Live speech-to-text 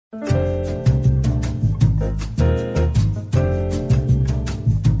Howdy.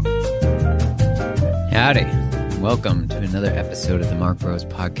 Welcome to another episode of the Mark Bros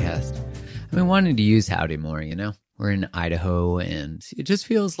podcast. I've been wanting to use howdy more, you know? We're in Idaho, and it just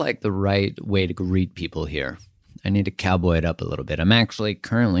feels like the right way to greet people here. I need to cowboy it up a little bit. I'm actually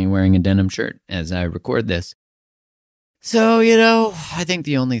currently wearing a denim shirt as I record this. So, I think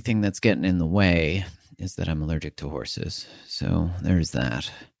the only thing that's getting in the way is that I'm allergic to horses. So there's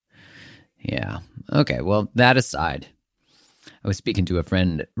that. Yeah. Okay, well, that aside, I was speaking to a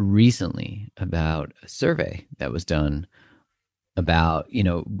friend recently about a survey that was done about,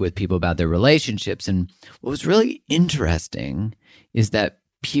 with people about their relationships. And what was really interesting is that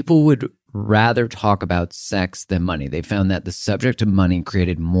people would rather talk about sex than money. They found that the subject of money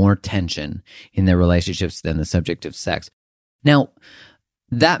created more tension in their relationships than the subject of sex. Now,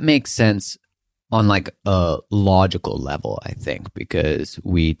 that makes sense on like a logical level, I think, because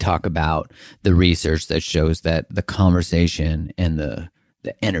we talk about the research that shows that the conversation and the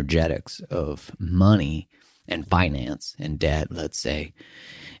energetics of money and finance and debt, let's say,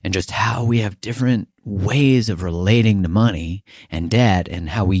 and just how we have different ways of relating to money and debt and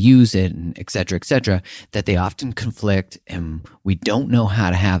how we use it and et cetera, that they often conflict, and we don't know how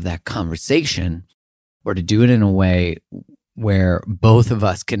to have that conversation or to do it in a way where both of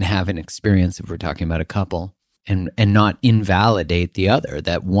us can have an experience, if we're talking about a couple, and not invalidate the other,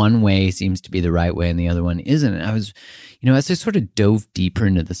 that one way seems to be the right way and the other one isn't. And I was, as I sort of dove deeper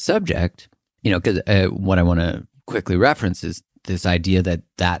into the subject, because what I want to quickly reference is this idea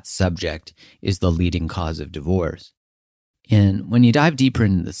that subject is the leading cause of divorce. And when you dive deeper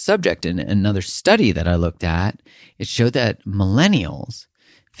into the subject, in another study that I looked at, it showed that millennials,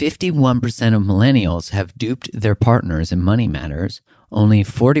 51% of millennials have duped their partners in money matters, only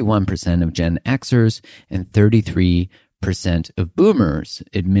 41% of Gen Xers and 33% of boomers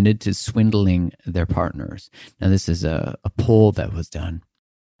admitted to swindling their partners. Now, this is a poll that was done.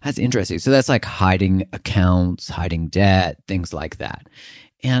 That's interesting. So that's like hiding accounts, hiding debt, things like that.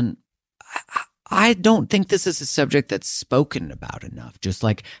 And I don't think this is a subject that's spoken about enough, just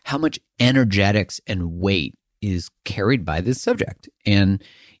like how much energetics and weight is carried by this subject. And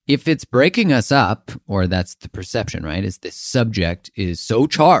if it's breaking us up, or that's the perception, right, is this subject is so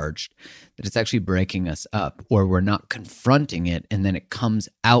charged that it's actually breaking us up, or we're not confronting it, and then it comes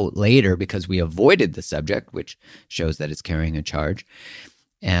out later because we avoided the subject, which shows that it's carrying a charge,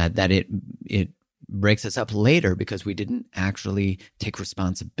 and that it breaks us up later because we didn't actually take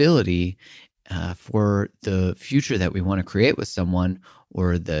responsibility for the future that we want to create with someone,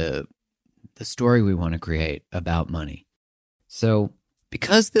 or the story we want to create about money. So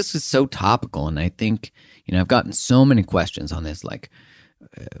because this is so topical, and I think, I've gotten so many questions on this, like,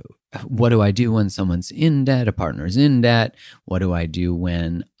 what do I do when someone's in debt, a partner's in debt? What do I do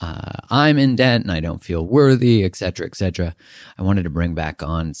when I'm in debt and I don't feel worthy, et cetera, I wanted to bring back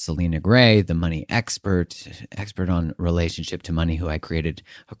on Selina Gray, the money expert on relationship to money, who I created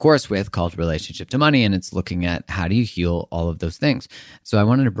a course with called Relationship to Money, and it's looking at how do you heal all of those things. So I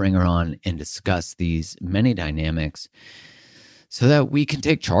wanted to bring her on and discuss these many dynamics so that we can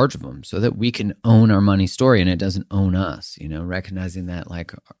take charge of them, so that we can own our money story and it doesn't own us, recognizing that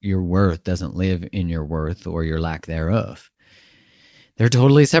like your worth doesn't live in your worth or your lack thereof. They're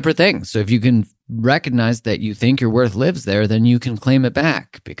totally separate things. So if you can recognize that you think your worth lives there, then you can claim it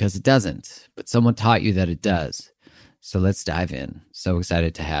back, because it doesn't. But someone taught you that it does. So let's dive in. So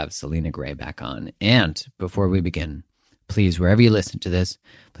excited to have Selina Gray back on. And before we begin, please, wherever you listen to this,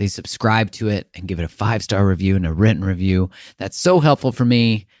 please subscribe to it and give it a 5-star review and a written review. That's so helpful for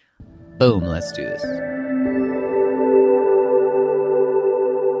me. Boom, let's do this.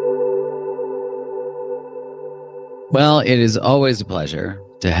 Well, it is always a pleasure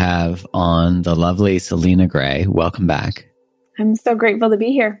to have on the lovely Selina Gray. Welcome back. I'm so grateful to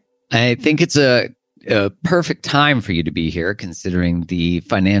be here. I think it's a perfect time for you to be here, considering the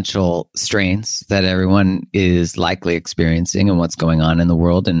financial strains that everyone is likely experiencing and what's going on in the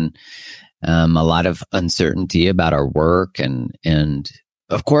world, and a lot of uncertainty about our work, and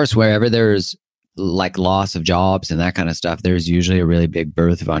of course, wherever there's like loss of jobs and that kind of stuff, there's usually a really big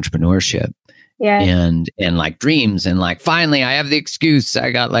birth of entrepreneurship. Yeah. And like dreams, and like, finally I have the excuse,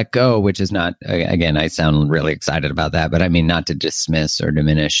 I got let go, which is not, again, I sound really excited about that, but I mean, not to dismiss or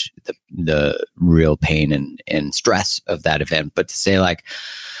diminish the real pain and stress of that event, but to say like,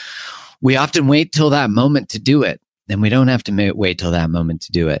 we often wait till that moment to do it, and we don't have to wait till that moment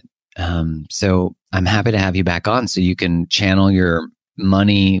to do it. So I'm happy to have you back on so you can channel your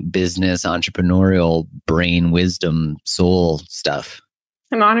money, business, entrepreneurial brain wisdom, soul stuff.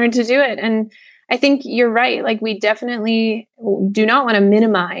 I'm honored to do it. And I think you're right. Like, we definitely do not want to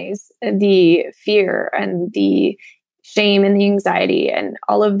minimize the fear and the shame and the anxiety and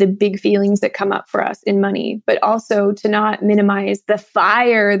all of the big feelings that come up for us in money, but also to not minimize the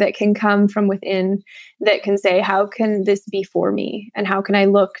fire that can come from within that can say, how can this be for me? And how can I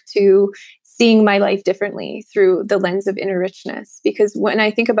look to seeing my life differently through the lens of inner richness? Because when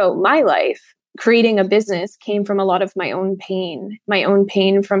I think about my life, creating a business came from a lot of my own pain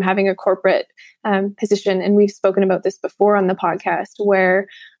from having a corporate position. And we've spoken about this before on the podcast, where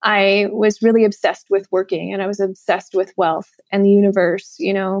I was really obsessed with working and I was obsessed with wealth, and the universe,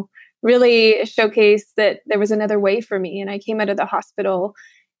 really showcased that there was another way for me. And I came out of the hospital,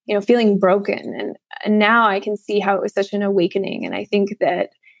 feeling broken. And now I can see how it was such an awakening. And I think that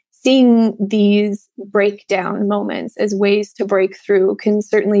seeing these breakdown moments as ways to break through can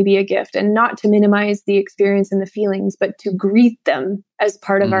certainly be a gift, and not to minimize the experience and the feelings, but to greet them as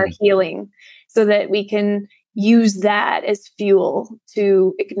part of our healing so that we can use that as fuel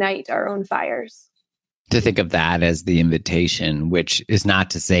to ignite our own fires. To think of that as the invitation, which is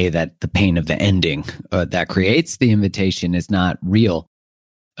not to say that the pain of the ending that creates the invitation is not real.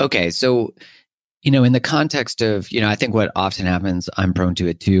 Okay, so in the context of, I think what often happens, I'm prone to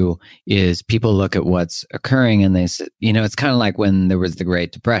it too, is people look at what's occurring and they say, it's kind of like when there was the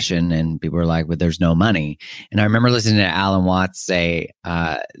Great Depression and people were like, well, there's no money. And I remember listening to Alan Watts say,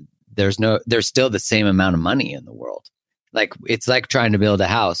 there's still the same amount of money in the world. Like, it's like trying to build a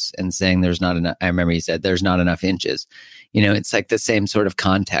house and saying there's not enough. I remember he said there's not enough inches. It's like the same sort of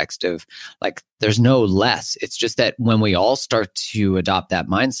context of like, there's no less. It's just that when we all start to adopt that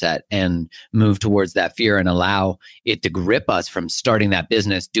mindset and move towards that fear and allow it to grip us from starting that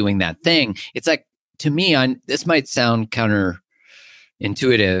business, doing that thing, it's like, to me, this might sound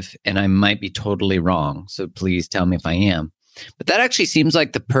counterintuitive and I might be totally wrong. So please tell me if I am. But that actually seems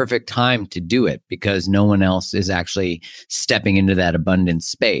like the perfect time to do it because no one else is actually stepping into that abundant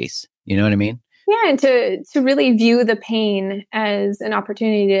space. You know what I mean? Yeah, and to really view the pain as an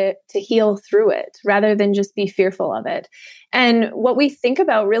opportunity to heal through it rather than just be fearful of it. And what we think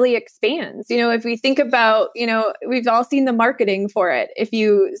about really expands. If we think about, we've all seen the marketing for it. If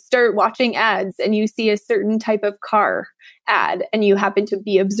you start watching ads and you see a certain type of car ad and you happen to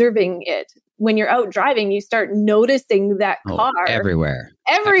be observing it, when you're out driving, you start noticing that car everywhere.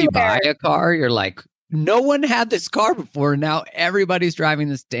 Everywhere. If you buy a car, you're like, no one had this car before. Now everybody's driving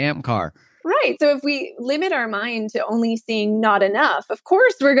this damn car. Right. So if we limit our mind to only seeing not enough, of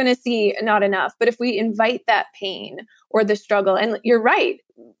course we're going to see not enough. But if we invite that pain or the struggle, and you're right,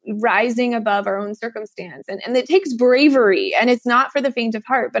 rising above our own circumstance, and it takes bravery, and it's not for the faint of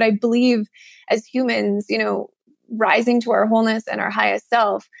heart. But I believe as humans, rising to our wholeness and our highest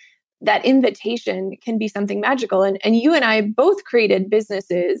self, that invitation can be something magical. And you and I both created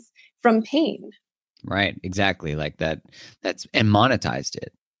businesses from pain. Right. Exactly. Like that. And monetized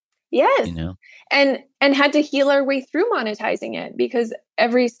it. Yes. And had to heal our way through monetizing it, because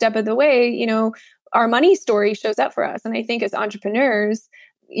every step of the way, our money story shows up for us. And I think as entrepreneurs,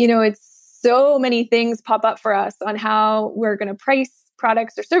 it's so many things pop up for us on how we're going to price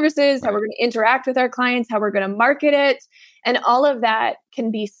products or services, how we're going to interact with our clients, how we're going to market it. And all of that can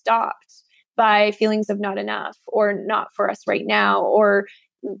be stopped by feelings of not enough, or not for us right now, or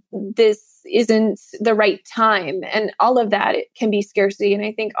this isn't the right time. And all of that, it can be scarcity. And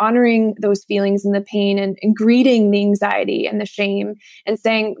I think honoring those feelings and the pain and greeting the anxiety and the shame and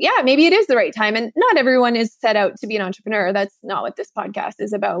saying, yeah, maybe it is the right time. And not everyone is set out to be an entrepreneur. That's not what this podcast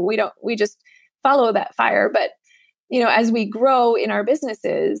is about. We just follow that fire. But, as we grow in our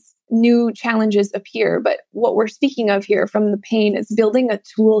businesses, new challenges appear. But what we're speaking of here from the pain is building a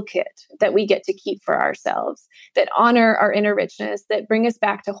toolkit that we get to keep for ourselves, that honor our inner richness, that bring us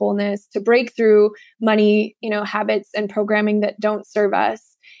back to wholeness, to break through money, habits and programming that don't serve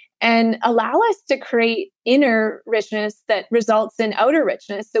us, and allow us to create inner richness that results in outer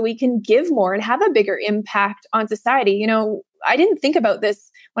richness so we can give more and have a bigger impact on society. I didn't think about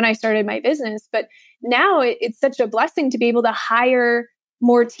this when I started my business, but now it's such a blessing to be able to hire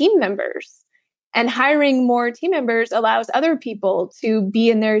more team members. And hiring more team members allows other people to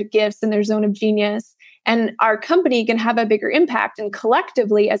be in their gifts and their zone of genius. And our company can have a bigger impact. And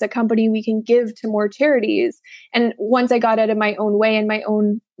collectively, as a company, we can give to more charities. And once I got out of my own way and my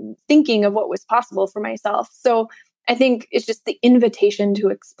own thinking of what was possible for myself. So I think it's just the invitation to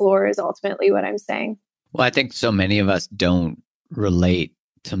explore is ultimately what I'm saying. Well, I think so many of us don't relate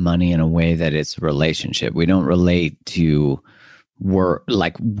to money in a way that it's a relationship. We don't relate to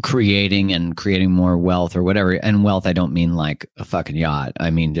like creating more wealth or whatever. And wealth, I don't mean like a fucking yacht.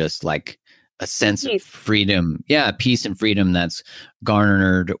 I mean just like a sense of Peace. freedom. Yeah, peace and freedom that's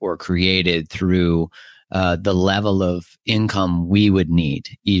garnered or created through the level of income we would need,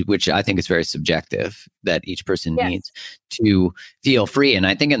 which I think is very subjective, that each person Yes. needs to feel free. And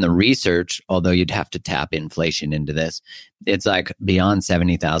I think in the research, although you'd have to tap inflation into this, it's like beyond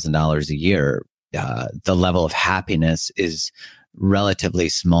 $70,000 a year, the level of happiness is relatively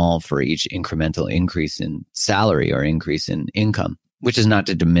small for each incremental increase in salary or increase in income, which is not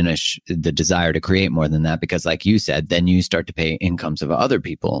to diminish the desire to create more than that, because like you said, then you start to pay incomes of other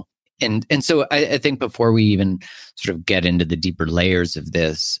people. And so I think before we even sort of get into the deeper layers of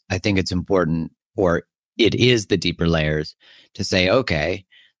this, I think it's important, or it is the deeper layers, to say, okay,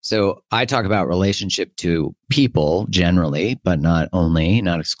 so I talk about relationship to people generally, but not only,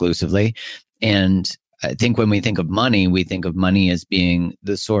 not exclusively. And I think when we think of money, we think of money as being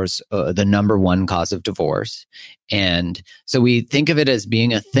the source, the number one cause of divorce. And so we think of it as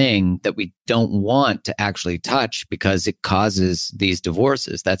being a thing that we don't want to actually touch because it causes these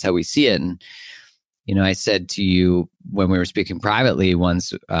divorces. That's how we see it. And, you know, I said to you when we were speaking privately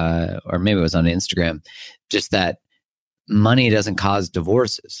once, or maybe it was on Instagram, just that money doesn't cause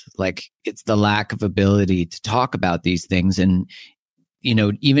divorces. Like, it's the lack of ability to talk about these things. And, you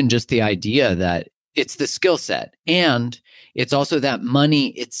know, even just the idea that it's the skill set. And it's also that money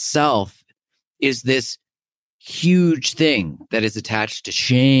itself is this huge thing that is attached to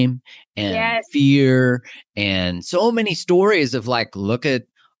shame and Yes. fear, and so many stories of like, look at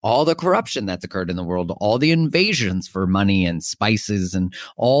all the corruption that's occurred in the world, all the invasions for money and spices, and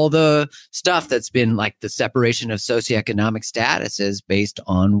all the stuff that's been like the separation of socioeconomic statuses based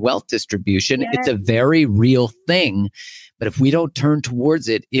on wealth distribution. Yes. It's a very real thing. But if we don't turn towards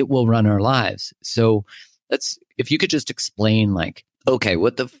it, it will run our lives. So if you could just explain, like, okay,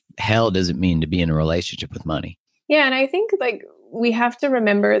 what the hell does it mean to be in a relationship with money? Yeah. And I think like we have to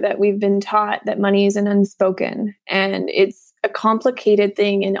remember that we've been taught that money is an unspoken, and it's a complicated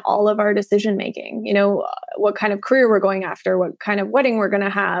thing in all of our decision making. You know, what kind of career we're going after, what kind of wedding we're going to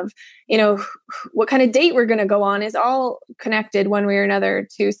have, you know, what kind of date we're going to go on is all connected one way or another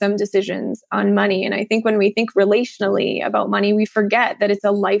to some decisions on money. And I think when we think relationally about money, we forget that it's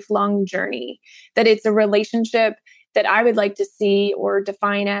a lifelong journey, that it's a relationship that I would like to see or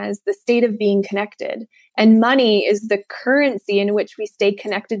define as the state of being connected. And money is the currency in which we stay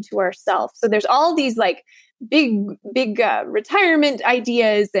connected to ourselves. So there's all these like big retirement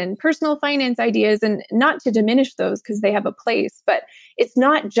ideas and personal finance ideas, and not to diminish those because they have a place, but it's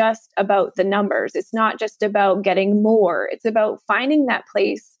not just about the numbers. It's not just about getting more. It's about finding that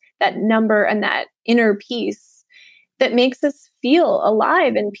place, that number, and that inner peace that makes us feel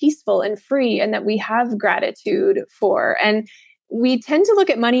alive and peaceful and free, and that we have gratitude for. And we tend to look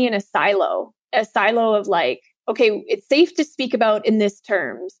at money in a silo of like, okay, it's safe to speak about in this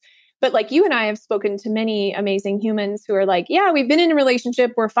terms. But like you and I have spoken to many amazing humans who are like, yeah, we've been in a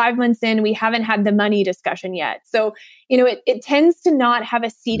relationship, we're 5 months in, we haven't had the money discussion yet. So, you know, it tends to not have a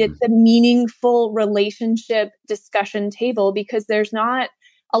seat at the meaningful relationship discussion table because there's not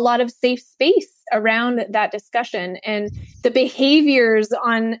a lot of safe space around that discussion. And the behaviors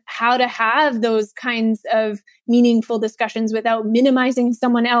on how to have those kinds of meaningful discussions without minimizing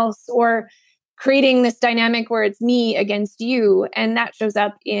someone else or creating this dynamic where it's me against you. And that shows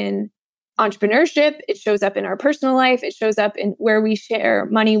up in entrepreneurship. It shows up in our personal life. It shows up in where we share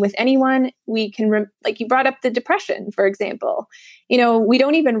money with anyone. We can, like you brought up the depression, for example. You know, we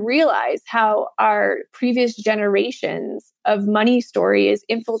don't even realize how our previous generations of money story is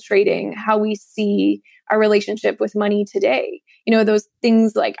infiltrating how we see our relationship with money today. You know, those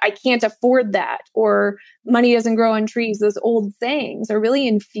things like, I can't afford that, or money doesn't grow on trees, those old sayings are really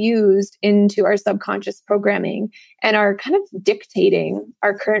infused into our subconscious programming and are kind of dictating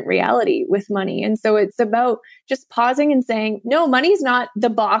our current reality with money. And so it's about just pausing and saying, no, money's not the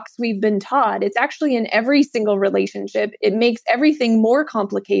box we've been taught. It's actually in every single relationship. It makes everything more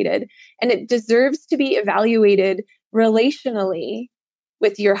complicated, and it deserves to be evaluated relationally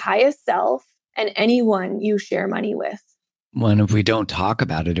with your highest self and anyone you share money with. Well, and if we don't talk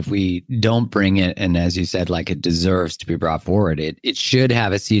about it, if we don't bring it, and as you said, like, it deserves to be brought forward, it should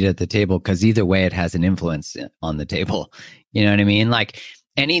have a seat at the table, because either way it has an influence on the table. You know what I mean? Like,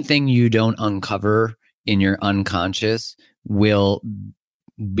 anything you don't uncover in your unconscious will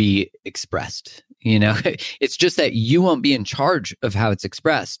be expressed. You know, it's just that you won't be in charge of how it's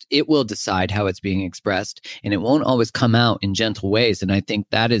expressed. It will decide how it's being expressed, and it won't always come out in gentle ways. And I think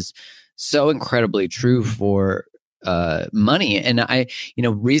that is so incredibly true for money. And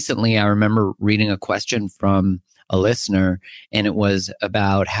recently I remember reading a question from a listener, and it was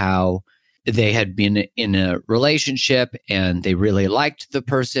about how they had been in a relationship and they really liked the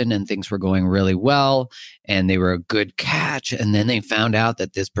person and things were going really well and they were a good catch. And then they found out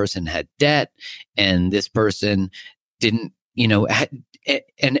that this person had debt and this person didn't,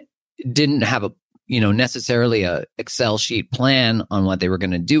 and didn't have a, necessarily a Excel sheet plan on what they were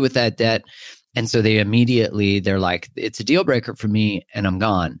going to do with that debt. And so they're like, it's a deal breaker for me and I'm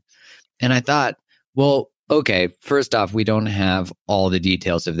gone. And I thought, well, okay, first off, we don't have all the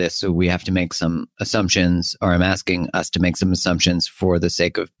details of this. So we have to make some assumptions, or I'm asking us to make some assumptions for the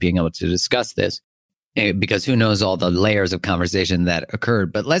sake of being able to discuss this, because who knows all the layers of conversation that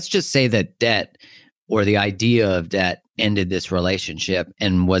occurred. But let's just say that debt, or the idea of debt, ended this relationship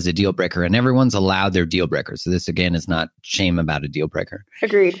and was a deal breaker, and everyone's allowed their deal breaker. So this, again, is not shame about a deal breaker.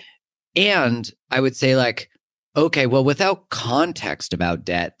 Agreed. And I would say, like, okay, well, without context about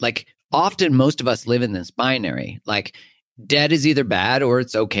debt, like, often most of us live in this binary. Like, debt is either bad or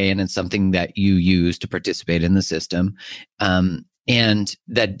it's okay, and it's something that you use to participate in the system. And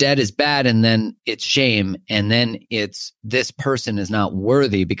that debt is bad, and then it's shame, and then it's this person is not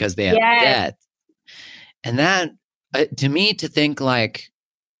worthy because they have debt. And that, to me, to think like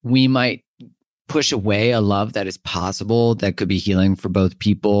we might push away a love that is possible, that could be healing for both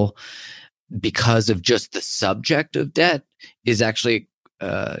people because of just the subject of debt, is actually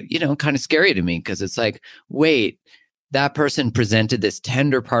kind of scary to me, because it's like, wait, that person presented this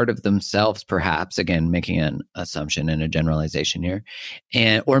tender part of themselves, perhaps, again, making an assumption and a generalization here,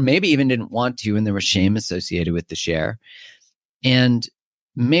 or maybe even didn't want to, and there was shame associated with the share. And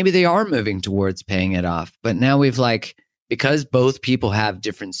maybe they are moving towards paying it off. But now because both people have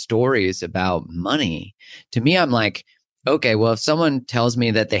different stories about money, to me, I'm like, okay, well, if someone tells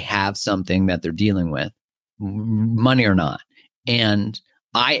me that they have something that they're dealing with, money or not, and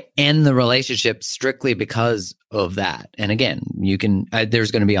I end the relationship strictly because of that. And again,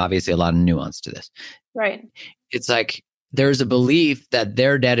 there's going to be obviously a lot of nuance to this. Right. It's like, there's a belief that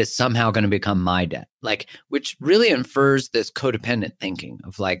their debt is somehow going to become my debt, like, which really infers this codependent thinking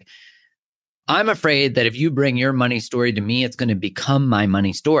of like, I'm afraid that if you bring your money story to me, it's going to become my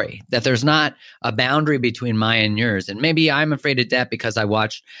money story, that there's not a boundary between mine and yours. And maybe I'm afraid of debt because I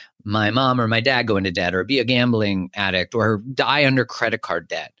watched my mom or my dad go into debt, or be a gambling addict, or die under credit card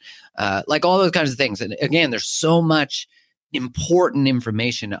debt, like all those kinds of things. And again, there's so much important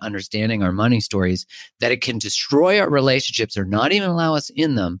information to understanding our money stories that it can destroy our relationships or not even allow us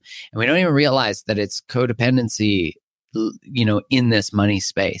in them. And we don't even realize that it's codependency, in this money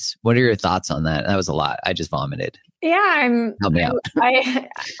space. What are your thoughts on that? That was a lot. I just vomited. Yeah, help me out.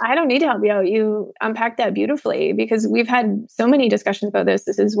 I don't need to help you out. You unpacked that beautifully, because we've had so many discussions about this.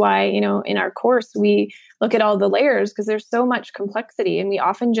 This is why, in our course, we look at all the layers, because there's so much complexity, and we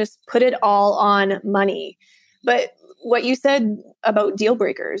often just put it all on money. But what you said about deal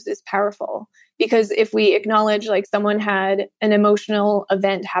breakers is powerful, because if we acknowledge, like, someone had an emotional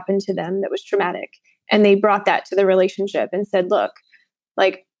event happen to them that was traumatic, and they brought that to the relationship and said, look,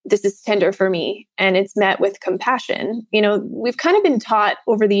 like, this is tender for me, and it's met with compassion. We've kind of been taught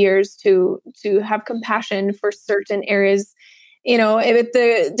over the years to have compassion for certain areas, with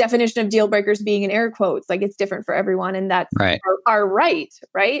the definition of deal breakers being in air quotes, like it's different for everyone. And that's right. our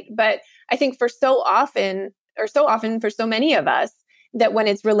right. But I think for so often for so many of us, that when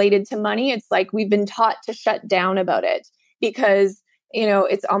it's related to money, it's like we've been taught to shut down about it, because,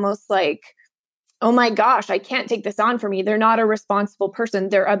 it's almost like, oh my gosh, I can't take this on for me. They're not a responsible person.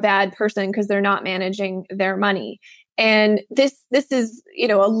 They're a bad person because they're not managing their money. And this is,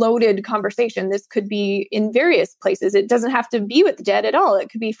 a loaded conversation. This could be in various places. It doesn't have to be with debt at all. It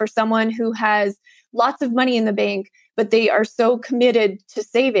could be for someone who has lots of money in the bank, but they are so committed to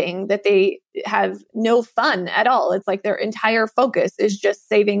saving that they have no fun at all. It's like their entire focus is just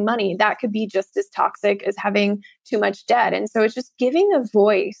saving money. That could be just as toxic as having too much debt. And so it's just giving a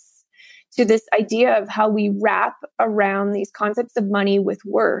voice to this idea of how we wrap around these concepts of money with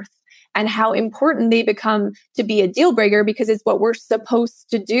worth, and how important they become to be a deal breaker, because it's what we're supposed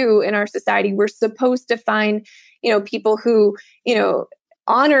to do in our society. We're supposed to find, people who,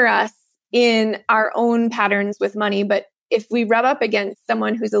 honor us in our own patterns with money. But if we rub up against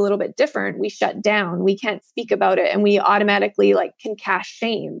someone who's a little bit different, we shut down, we can't speak about it, and we automatically can cast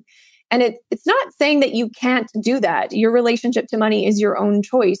shame. And it's not saying that you can't do that. Your relationship to money is your own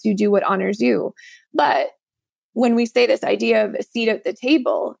choice. You do what honors you. But when we say this idea of a seat at the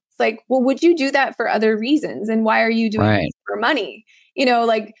table, it's like, well, would you do that for other reasons? And why are you doing it for money?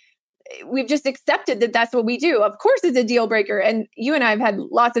 We've just accepted that that's what we do. Of course, it's a deal breaker. And you and I have had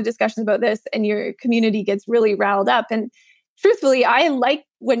lots of discussions about this, and your community gets really riled up. And truthfully, I like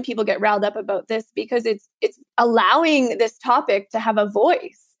when people get riled up about this because it's allowing this topic to have a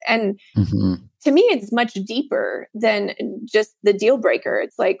voice. And to me, it's much deeper than just the deal breaker.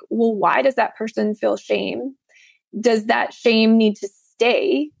 It's like, well, why does that person feel shame? Does that shame need to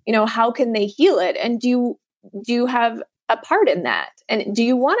stay? How can they heal it? And do you have a part in that? And do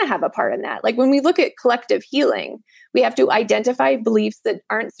you want to have a part in that? Like when we look at collective healing, we have to identify beliefs that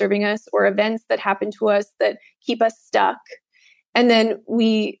aren't serving us or events that happen to us that keep us stuck. And then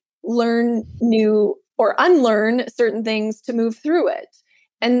we learn new or unlearn certain things to move through it.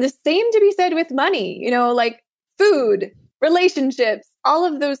 And the same to be said with money, like food, relationships, all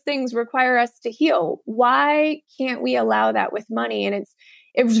of those things require us to heal. Why can't we allow that with money? And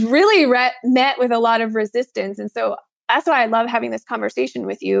it's really met with a lot of resistance. And so that's why I love having this conversation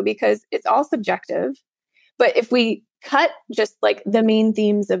with you, because it's all subjective. But if we cut just like the main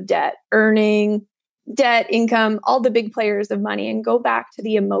themes of debt, earning, debt, income, all the big players of money, and go back to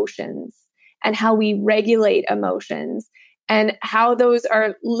the emotions and how we regulate emotions and how those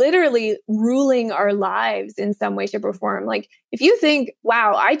are literally ruling our lives in some way, shape, or form. Like if you think,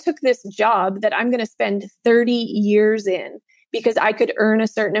 wow, I took this job that I'm going to spend 30 years in because I could earn a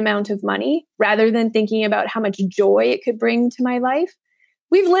certain amount of money, rather than thinking about how much joy it could bring to my life.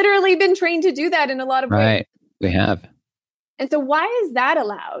 We've literally been trained to do that in a lot of ways. Right. We have. And so why is that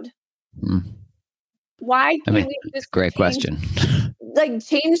allowed? Why can't we just great question.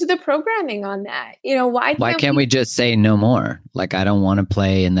 change the programming on that? Why can't we just say no more? Like, I don't want to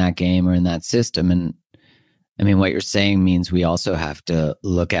play in that game or in that system. And I mean, what you're saying means we also have to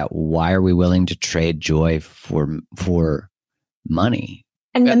look at why are we willing to trade joy for money?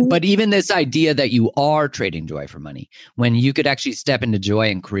 But even this idea that you are trading joy for money, when you could actually step into joy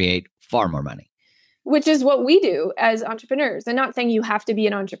and create far more money. Which is what we do as entrepreneurs. I'm not saying you have to be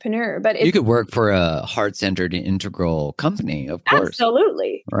an entrepreneur, but you could work for a heart-centered integral company, of course.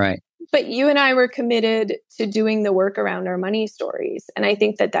 Absolutely. Right. But you and I were committed to doing the work around our money stories. And I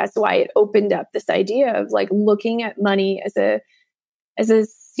think that that's why it opened up this idea of like looking at money as a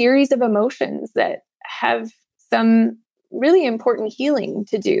series of emotions that have some really important healing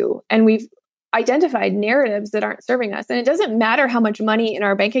to do. And we've identified narratives that aren't serving us. And it doesn't matter how much money in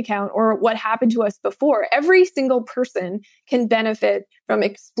our bank account or what happened to us before. Every single person can benefit from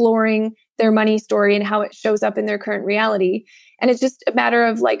exploring their money story and how it shows up in their current reality. And it's just a matter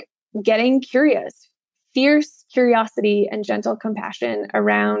of like getting curious, fierce curiosity and gentle compassion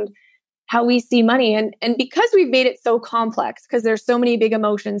around how we see money. And because we've made it so complex, because there's so many big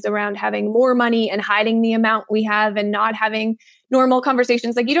emotions around having more money and hiding the amount we have and not having normal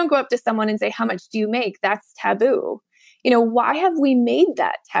conversations. Like you don't go up to someone and say, how much do you make? That's taboo. Why have we made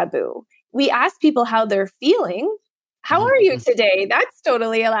that taboo? We ask people how they're feeling. How are you today? That's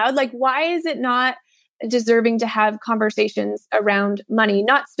totally allowed. Like, why is it not deserving to have conversations around money,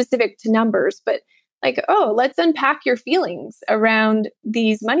 not specific to numbers, but like, oh, let's unpack your feelings around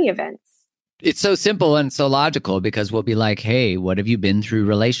these money events. It's so simple and so logical because we'll be like, hey, what have you been through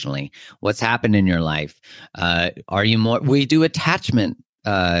relationally? What's happened in your life? Are you more, we do attachment,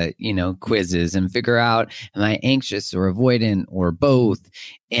 quizzes and figure out, am I anxious or avoidant or both?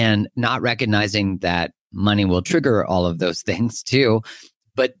 And not recognizing that money will trigger all of those things too,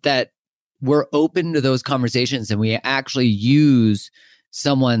 but that we're open to those conversations and we actually use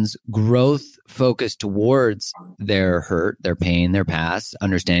someone's growth focus towards their hurt, their pain, their past,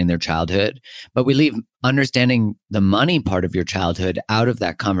 understanding their childhood. But we leave understanding the money part of your childhood out of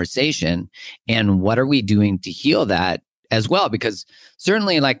that conversation. And what are we doing to heal that as well? Because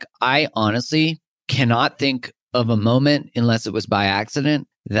certainly, like, I honestly cannot think of a moment, unless it was by accident,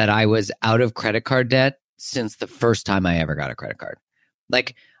 that I was out of credit card debt since the first time I ever got a credit card.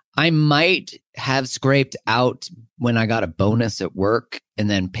 Like, I might have scraped out when I got a bonus at work and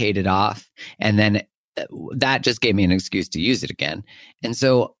then paid it off. And then that just gave me an excuse to use it again. And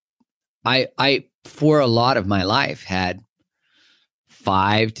so I for a lot of my life, had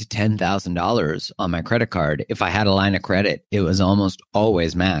 $5,000 to $10,000 on my credit card. If I had a line of credit, it was almost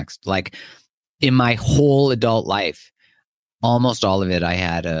always maxed. Like in my whole adult life, almost all of it, I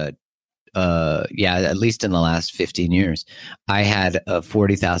had at least in the last 15 years, I had a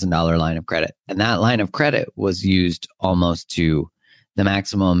 $40,000 line of credit. And that line of credit was used almost to the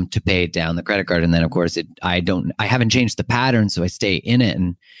maximum to pay down the credit card. And then of course I haven't changed the pattern, so I stay in it.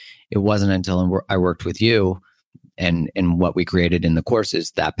 And it wasn't until I worked with you and what we created in the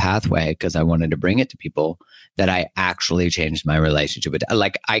courses, that pathway, because I wanted to bring it to people, that I actually changed my relationship with it.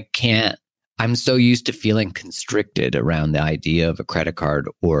 Like I'm so used to feeling constricted around the idea of a credit card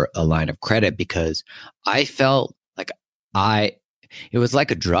or a line of credit because I felt like it was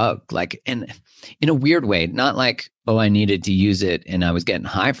like a drug. Like, and in a weird way, not like, oh, I needed to use it and I was getting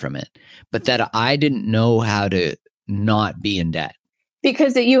high from it, but that I didn't know how to not be in debt.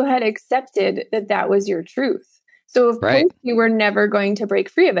 Because that you had accepted that that was your truth. So of Right. course you were never going to break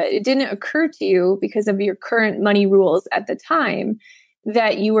free of it. It didn't occur to you because of your current money rules at the time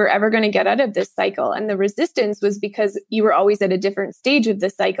that you were ever going to get out of this cycle. And the resistance was because you were always at a different stage of the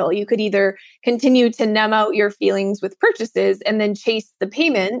cycle. You could either continue to numb out your feelings with purchases and then chase the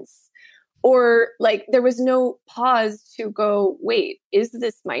payments, or like there was no pause to go, wait, is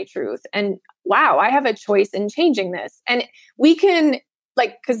this my truth? And wow, I have a choice in changing this. And we can,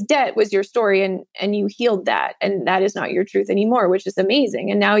 like, because debt was your story, and you healed that, and that is not your truth anymore, which is amazing.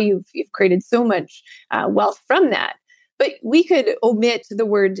 And now you've created so much wealth from that. But we could omit the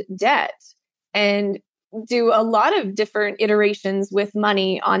word debt and do a lot of different iterations with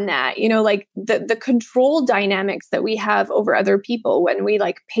money on that. You know, like the control dynamics that we have over other people when we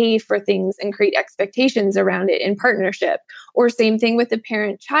like pay for things and create expectations around it in partnership, or same thing with the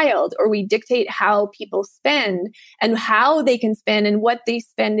parent child, or we dictate how people spend and how they can spend and what they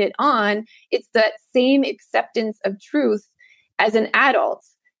spend it on. It's that same acceptance of truth as an adult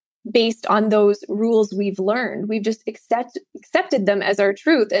based on those rules we've learned. We've just accepted them as our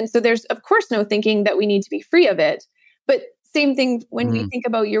truth. And so there's, of course, no thinking that we need to be free of it. But same thing when you think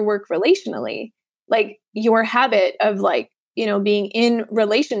about your work relationally, like your habit of like, you know, being in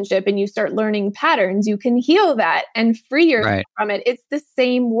relationship and you start learning patterns, you can heal that and free yourself from it. It's the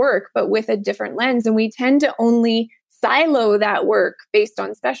same work, but with a different lens. And we tend to only silo that work based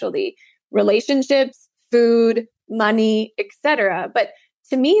on specialty, relationships, food, money, etc. But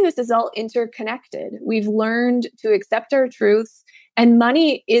to me, this is all interconnected. We've learned to accept our truths, and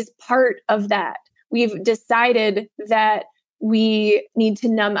money is part of that. We've decided that we need to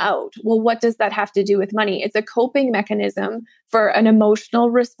numb out. Well, what does that have to do with money? It's a coping mechanism for an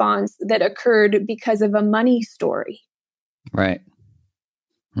emotional response that occurred because of a money story. Right.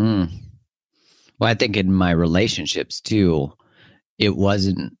 Well, I think in my relationships too, it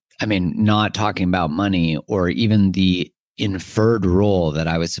wasn't, I mean, not talking about money or even the inferred role that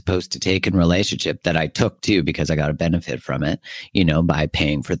I was supposed to take in relationship that I took too, because I got a benefit from it, you know, by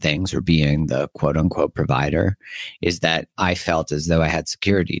paying for things or being the quote unquote provider, is that I felt as though I had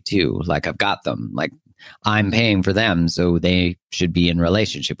security too. Like I've got them, like I'm paying for them, so they should be in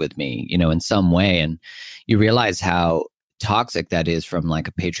relationship with me, you know, in some way. And you realize how toxic that is from like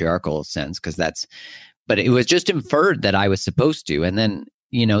a patriarchal sense, because but it was just inferred that I was supposed to. And then,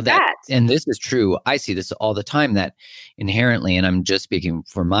 you know, that, and this is true, I see this all the time, that inherently, and I'm just speaking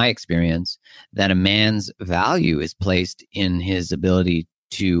for my experience, that a man's value is placed in his ability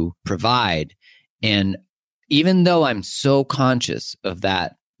to provide. And even though I'm so conscious of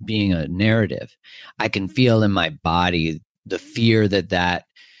that being a narrative, I can feel in my body the fear that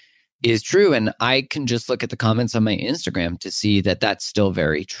is true. And I can just look at the comments on my Instagram to see that that's still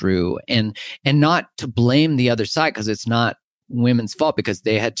very true. And not to blame the other side, because it's not women's fault, because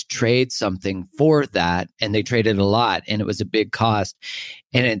they had to trade something for that, and they traded a lot, and it was a big cost.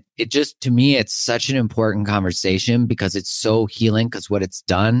 And it just, to me, it's such an important conversation, because it's so healing, because what it's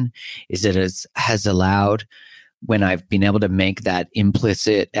done is it has allowed, when I've been able to make that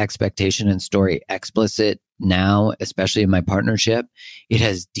implicit expectation and story explicit now, especially in my partnership, it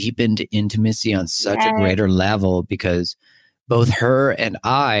has deepened intimacy on such a greater level, because both her and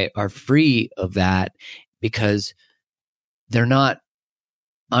I are free of that, because they're not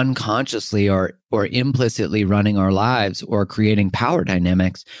unconsciously or implicitly running our lives or creating power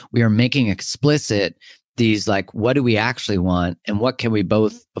dynamics. We are making explicit these, like, what do we actually want, and what can we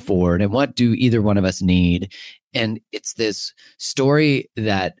both afford, and what do either one of us need? And it's this story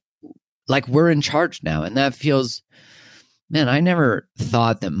that, like, we're in charge now. And that feels, man, I never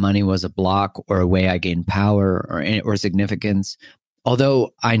thought that money was a block or a way I gained power or significance.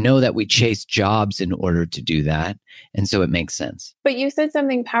 Although I know that we chase jobs in order to do that. And so it makes sense. But you said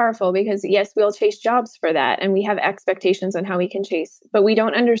something powerful, because yes, we'll chase jobs for that. And we have expectations on how we can chase, but we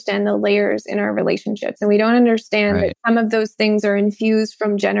don't understand the layers in our relationships. And we don't understand that some of those things are infused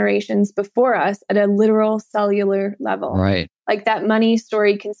from generations before us at a literal cellular level. Right. Like that money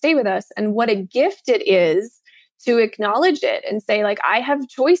story can stay with us. And what a gift it is to acknowledge it and say, like, I have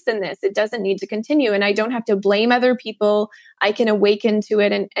choice in this. It doesn't need to continue. And I don't have to blame other people. I can awaken to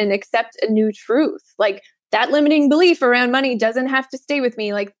it and accept a new truth. Like that limiting belief around money doesn't have to stay with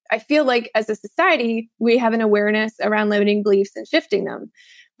me. Like, I feel like as a society, we have an awareness around limiting beliefs and shifting them.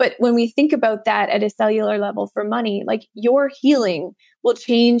 But when we think about that at a cellular level for money, like your healing will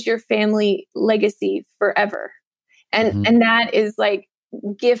change your family legacy forever. And that is like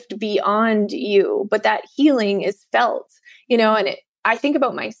gift beyond you, but that healing is felt, you know, and I think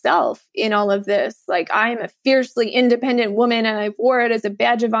about myself in all of this. Like, I'm a fiercely independent woman and I've wore it as a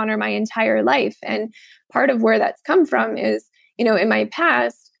badge of honor my entire life. And part of where that's come from is, in my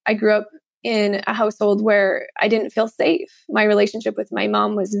past, I grew up in a household where I didn't feel safe. My relationship with my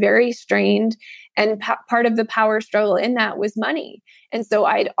mom was very strained. And part of the power struggle in that was money. And so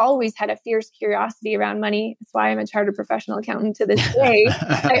I'd always had a fierce curiosity around money. That's why I'm a chartered professional accountant to this day.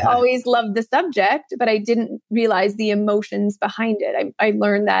 I always loved the subject, but I didn't realize the emotions behind it. I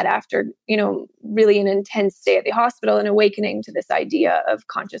learned that after, really an intense stay at the hospital and awakening to this idea of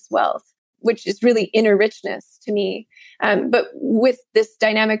conscious wealth, which is really inner richness to me. But with this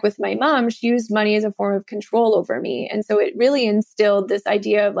dynamic with my mom, she used money as a form of control over me. And so it really instilled this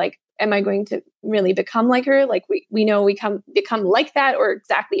idea of like, am I going to really become like her? Like we know we become like that or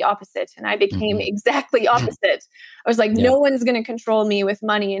exactly opposite. And I became exactly opposite. I was like, no one's going to control me with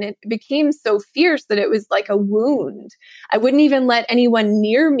money. And it became so fierce that it was like a wound. I wouldn't even let anyone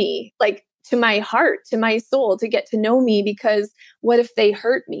near me, like to my heart, to my soul, to get to know me, because what if they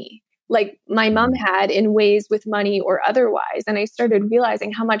hurt me? Like my mom had in ways with money or otherwise. And I started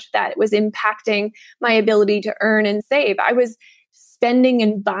realizing how much that was impacting my ability to earn and save. I was spending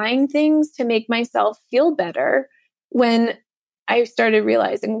and buying things to make myself feel better when I started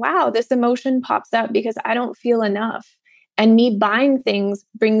realizing, wow, this emotion pops up because I don't feel enough. And me buying things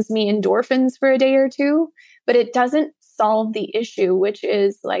brings me endorphins for a day or two, but it doesn't solve the issue, which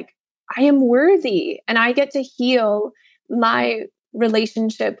is like, I am worthy and I get to heal my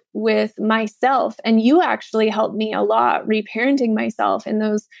relationship with myself. And you actually helped me a lot reparenting myself in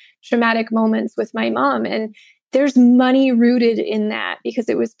those traumatic moments with my mom. And there's money rooted in that because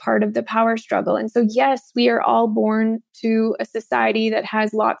it was part of the power struggle. And so, yes, we are all born to a society that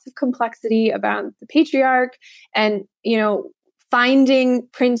has lots of complexity about the patriarch and, finding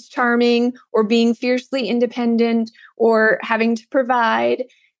Prince Charming or being fiercely independent or having to provide.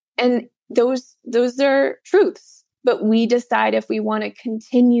 And those are truths. But we decide if we want to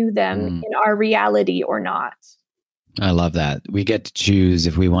continue them in our reality or not. I love that. We get to choose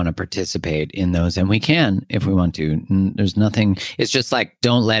if we want to participate in those, and we can if we want to. There's nothing, it's just like,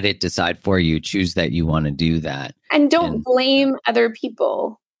 don't let it decide for you. Choose that you want to do that. And don't blame other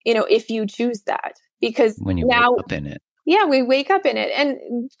people, if you choose that. Because when you now, wake up in it. Yeah, we wake up in it.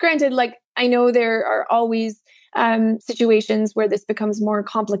 And granted, like, I know there are always situations where this becomes more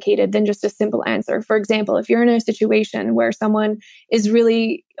complicated than just a simple answer. For example, if you're in a situation where someone is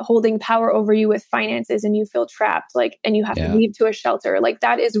really holding power over you with finances and you feel trapped, like, and you have to leave to a shelter, like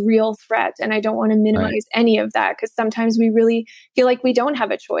that is real threat. And I don't want to minimize any of that because sometimes we really feel like we don't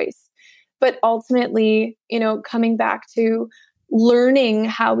have a choice. But ultimately, coming back to learning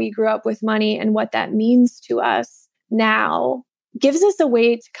how we grew up with money and what that means to us now gives us a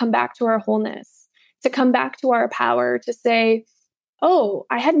way to come back to our wholeness, to come back to our power, to say, oh,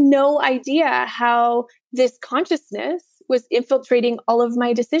 I had no idea how this consciousness was infiltrating all of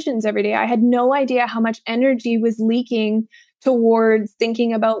my decisions every day. I had no idea how much energy was leaking towards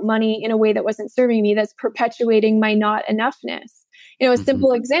thinking about money in a way that wasn't serving me, that's perpetuating my not enoughness. A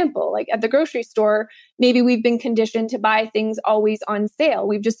simple example, like at the grocery store, maybe we've been conditioned to buy things always on sale.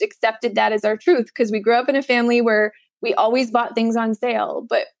 We've just accepted that as our truth because we grew up in a family where we always bought things on sale.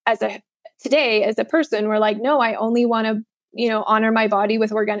 But today, as a person, we're like, no, I only want to, honor my body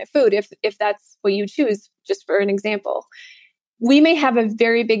with organic food if that's what you choose, just for an example. We may have a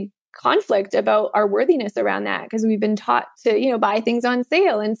very big conflict about our worthiness around that because we've been taught to, buy things on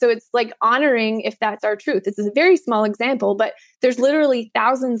sale. And so it's like honoring if that's our truth. This is a very small example, but there's literally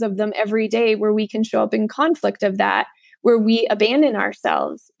thousands of them every day where we can show up in conflict of that, where we abandon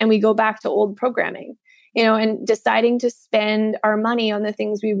ourselves and we go back to old programming, and deciding to spend our money on the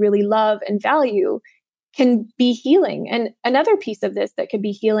things we really love and value can be healing. And another piece of this that could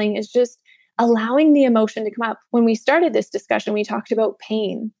be healing is just allowing the emotion to come up. When we started this discussion, we talked about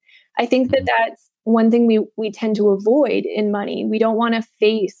pain. I think that that's one thing we tend to avoid in money. We don't want to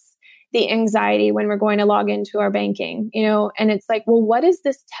face the anxiety when we're going to log into our banking, and it's like, well, what is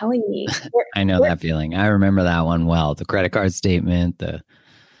this telling me? I know that feeling. I remember that one well. The credit card statement,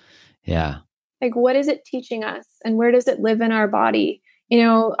 like, what is it teaching us and where does it live in our body?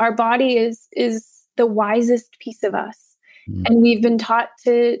 Our body is the wisest piece of us. And we've been taught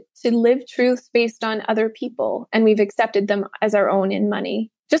to live truths based on other people, and we've accepted them as our own in money,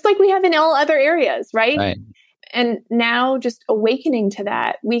 just like we have in all other areas, right? And now just awakening to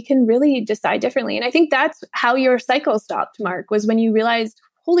that, we can really decide differently. And I think that's how your cycle stopped, Mark, was when you realized,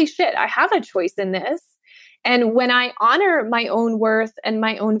 holy shit, I have a choice in this. And when I honor my own worth and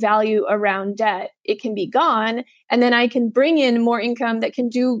my own value around debt, it can be gone. And then I can bring in more income that can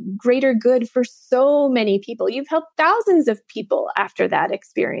do greater good for so many people. You've helped thousands of people after that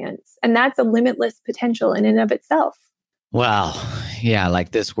experience. And that's a limitless potential in and of itself. Well, yeah,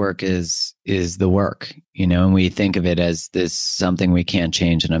 like this work is the work, and we think of it as this something we can't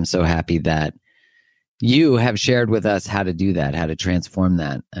change. And I'm so happy that you have shared with us how to do that, how to transform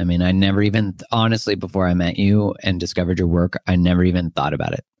that. I mean, I never even, honestly, before I met you and discovered your work, I never even thought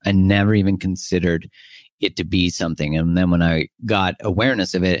about it. I never even considered it to be something. And then when I got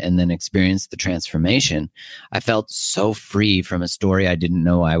awareness of it and then experienced the transformation, I felt so free from a story I didn't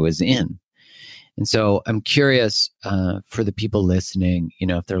know I was in. And so I'm curious for the people listening,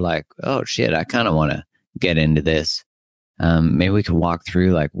 if they're like, oh shit, I kind of want to get into this. Maybe we could walk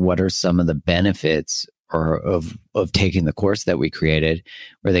through like what are some of the benefits of taking the course that we created,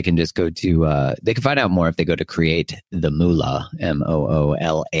 where they can just go to they can find out more if they go to createtheMoolah,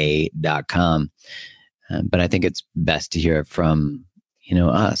 MOOLA.com. But I think it's best to hear it from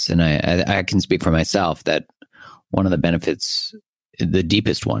us, and I can speak for myself that one of the benefits, the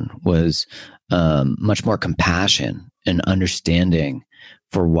deepest one, was much more compassion and understanding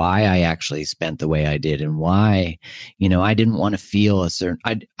for why I actually spent the way I did and why, I didn't want to feel a certain,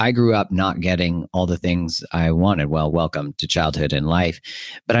 I grew up not getting all the things I wanted. Well, welcome to childhood and life.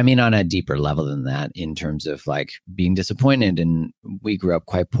 But I mean, on a deeper level than that, in terms of like being disappointed. And we grew up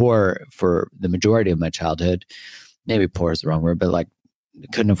quite poor for the majority of my childhood. Maybe poor is the wrong word, but like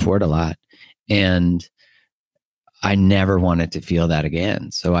couldn't afford a lot. And I never wanted to feel that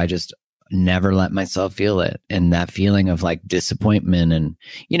again. So I just never let myself feel it. And that feeling of like disappointment and,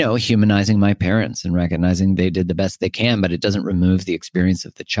 humanizing my parents and recognizing they did the best they can, but it doesn't remove the experience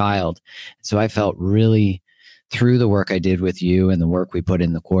of the child. So I felt really, through the work I did with you and the work we put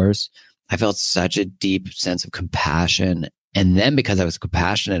in the course, I felt such a deep sense of compassion. And then because I was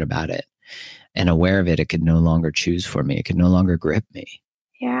compassionate about it and aware of it, it could no longer choose for me. It could no longer grip me.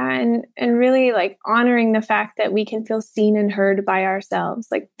 Yeah. And really like honoring the fact that we can feel seen and heard by ourselves.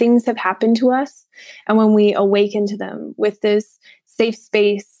 Like things have happened to us. And when we awaken to them with this safe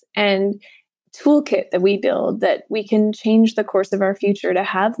space and toolkit that we build, that we can change the course of our future to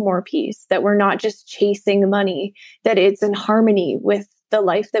have more peace, that we're not just chasing money, that it's in harmony with the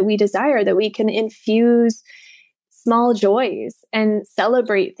life that we desire, that we can infuse small joys and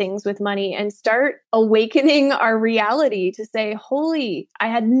celebrate things with money and start awakening our reality to say, holy, I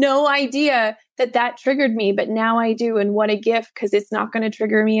had no idea that triggered me, but now I do. And what a gift, because it's not going to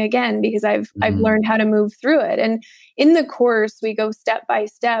trigger me again because I've learned how to move through it. And in the course, we go step by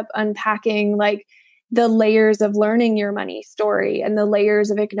step unpacking like the layers of learning your money story and the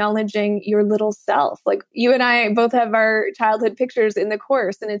layers of acknowledging your little self. Like you and I both have our childhood pictures in the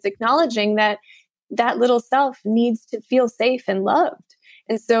course, and it's acknowledging that little self needs to feel safe and loved.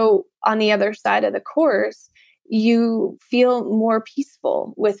 And so on the other side of the course, you feel more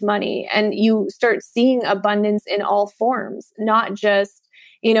peaceful with money and you start seeing abundance in all forms, not just,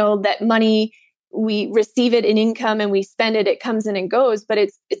 that money, we receive it in income and we spend it, it comes in and goes, but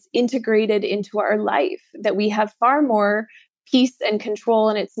it's integrated into our life, that we have far more peace and control.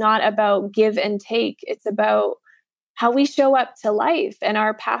 And it's not about give and take. It's about how we show up to life and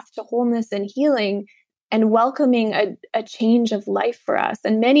our path to wholeness and healing and welcoming a change of life for us.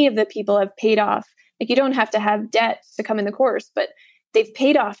 And many of the people have paid off. Like you don't have to have debt to come in the course, but they've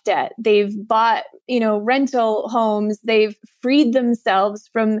paid off debt. They've bought, rental homes. They've freed themselves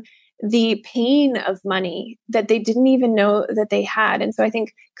from the pain of money that they didn't even know that they had. And so I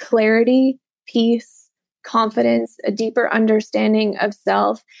think clarity, peace, confidence, a deeper understanding of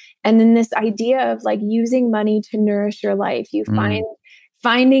self, and then this idea of like using money to nourish your life. You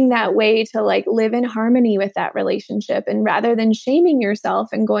finding that way to like live in harmony with that relationship. And rather than shaming yourself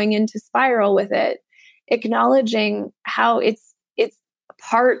and going into spiral with it, acknowledging how it's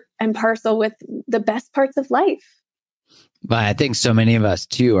part and parcel with the best parts of life. But I think so many of us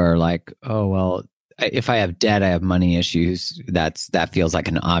too are like, oh, well, if I have debt, I have money issues. That feels like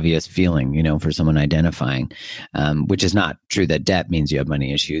an obvious feeling, for someone identifying, which is not true that debt means you have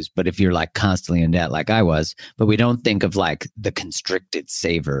money issues. But if you're like constantly in debt, like I was, but we don't think of like the constricted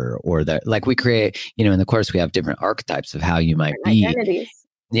saver or like we create, in the course, we have different archetypes of how you might be. Identities.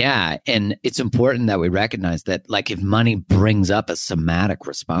 Yeah. And it's important that we recognize that like if money brings up a somatic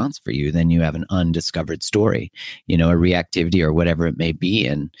response for you, then you have an undiscovered story, a reactivity or whatever it may be.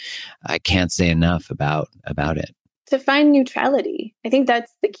 And I can't say enough about it. to find neutrality. I think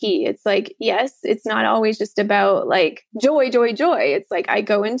that's the key. It's like, yes, it's not always just about like joy, joy, joy. It's like I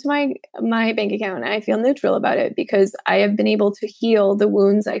go into my bank account and I feel neutral about it because I have been able to heal the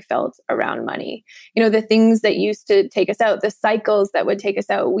wounds I felt around money. You know, the things that used to take us out, the cycles that would take us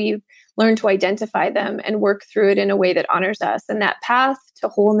out, we've learned to identify them and work through it in a way that honors us. And that path to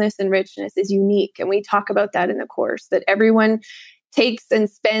wholeness and richness is unique. And we talk about that in the course, that everyone takes and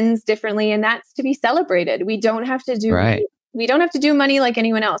spends differently, and that's to be celebrated. We don't have to do we don't have to do money like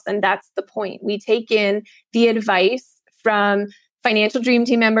anyone else, and that's the point. We take in the advice from financial dream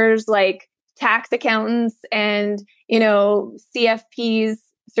team members like tax accountants and, you know, CFPs,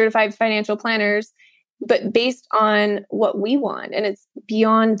 certified financial planners, but based on what we want, and it's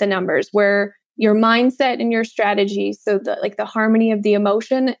beyond the numbers, where your mindset and your strategy, so the harmony of the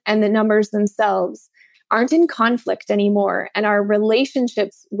emotion and the numbers themselves aren't in conflict anymore. And our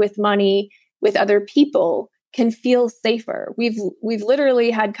relationships with money, with other people can feel safer. We've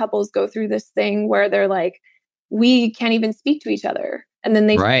literally had couples go through this thing where they're like, we can't even speak to each other. And then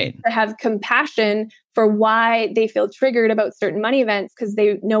they have compassion for why they feel triggered about certain money events because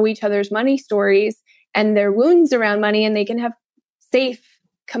they know each other's money stories and their wounds around money, and they can have safe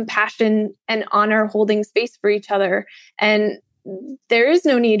compassion and honor holding space for each other. And there is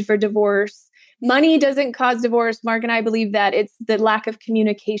no need for divorce. Money doesn't cause divorce. Mark and I believe that it's the lack of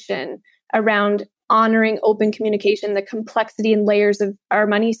communication around honoring open communication, the complexity and layers of our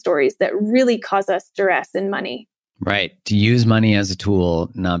money stories that really cause us duress in money. Right. To use money as a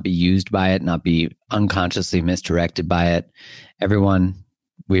tool, not be used by it, not be unconsciously misdirected by it. Everyone,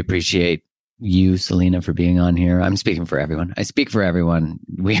 we appreciate you, Selina, for being on here. I'm speaking for everyone. I speak for everyone.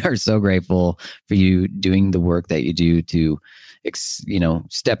 We are so grateful for you doing the work that you do to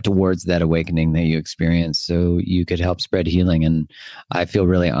step towards that awakening that you experienced so you could help spread healing. And I feel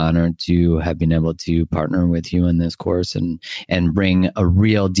really honored to have been able to partner with you in this course and bring a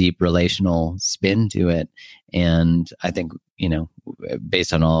real deep relational spin to it. And I think,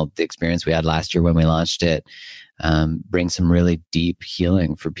 based on all the experience we had last year when we launched it, bring some really deep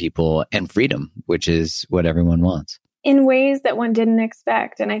healing for people and freedom, which is what everyone wants. In ways that one didn't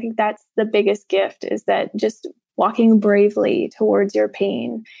expect. And I think that's the biggest gift, is that just walking bravely towards your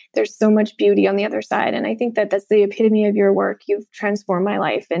pain, there's so much beauty on the other side. And I think that that's the epitome of your work. You've transformed my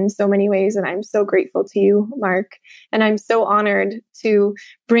life in so many ways. And I'm so grateful to you, Mark. And I'm so honored to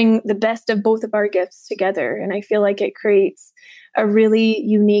bring the best of both of our gifts together. And I feel like it creates a really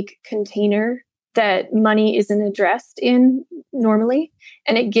unique container that money isn't addressed in normally.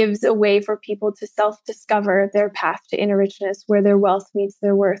 And it gives a way for people to self-discover their path to inner richness, where their wealth meets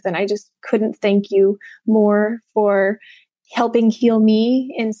their worth. And I just couldn't thank you more for helping heal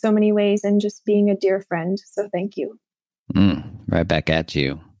me in so many ways and just being a dear friend. So thank you. Right back at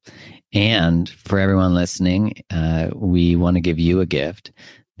you. And for everyone listening, we want to give you a gift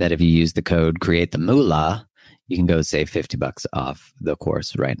that if you use the code Create the Moolah, you can go save $50 off the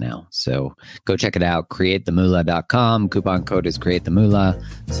course right now. So go check it out, createthemoolah.com. Coupon code is Create the Moolah.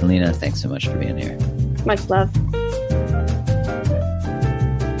 Selina, thanks so much for being here. Much love.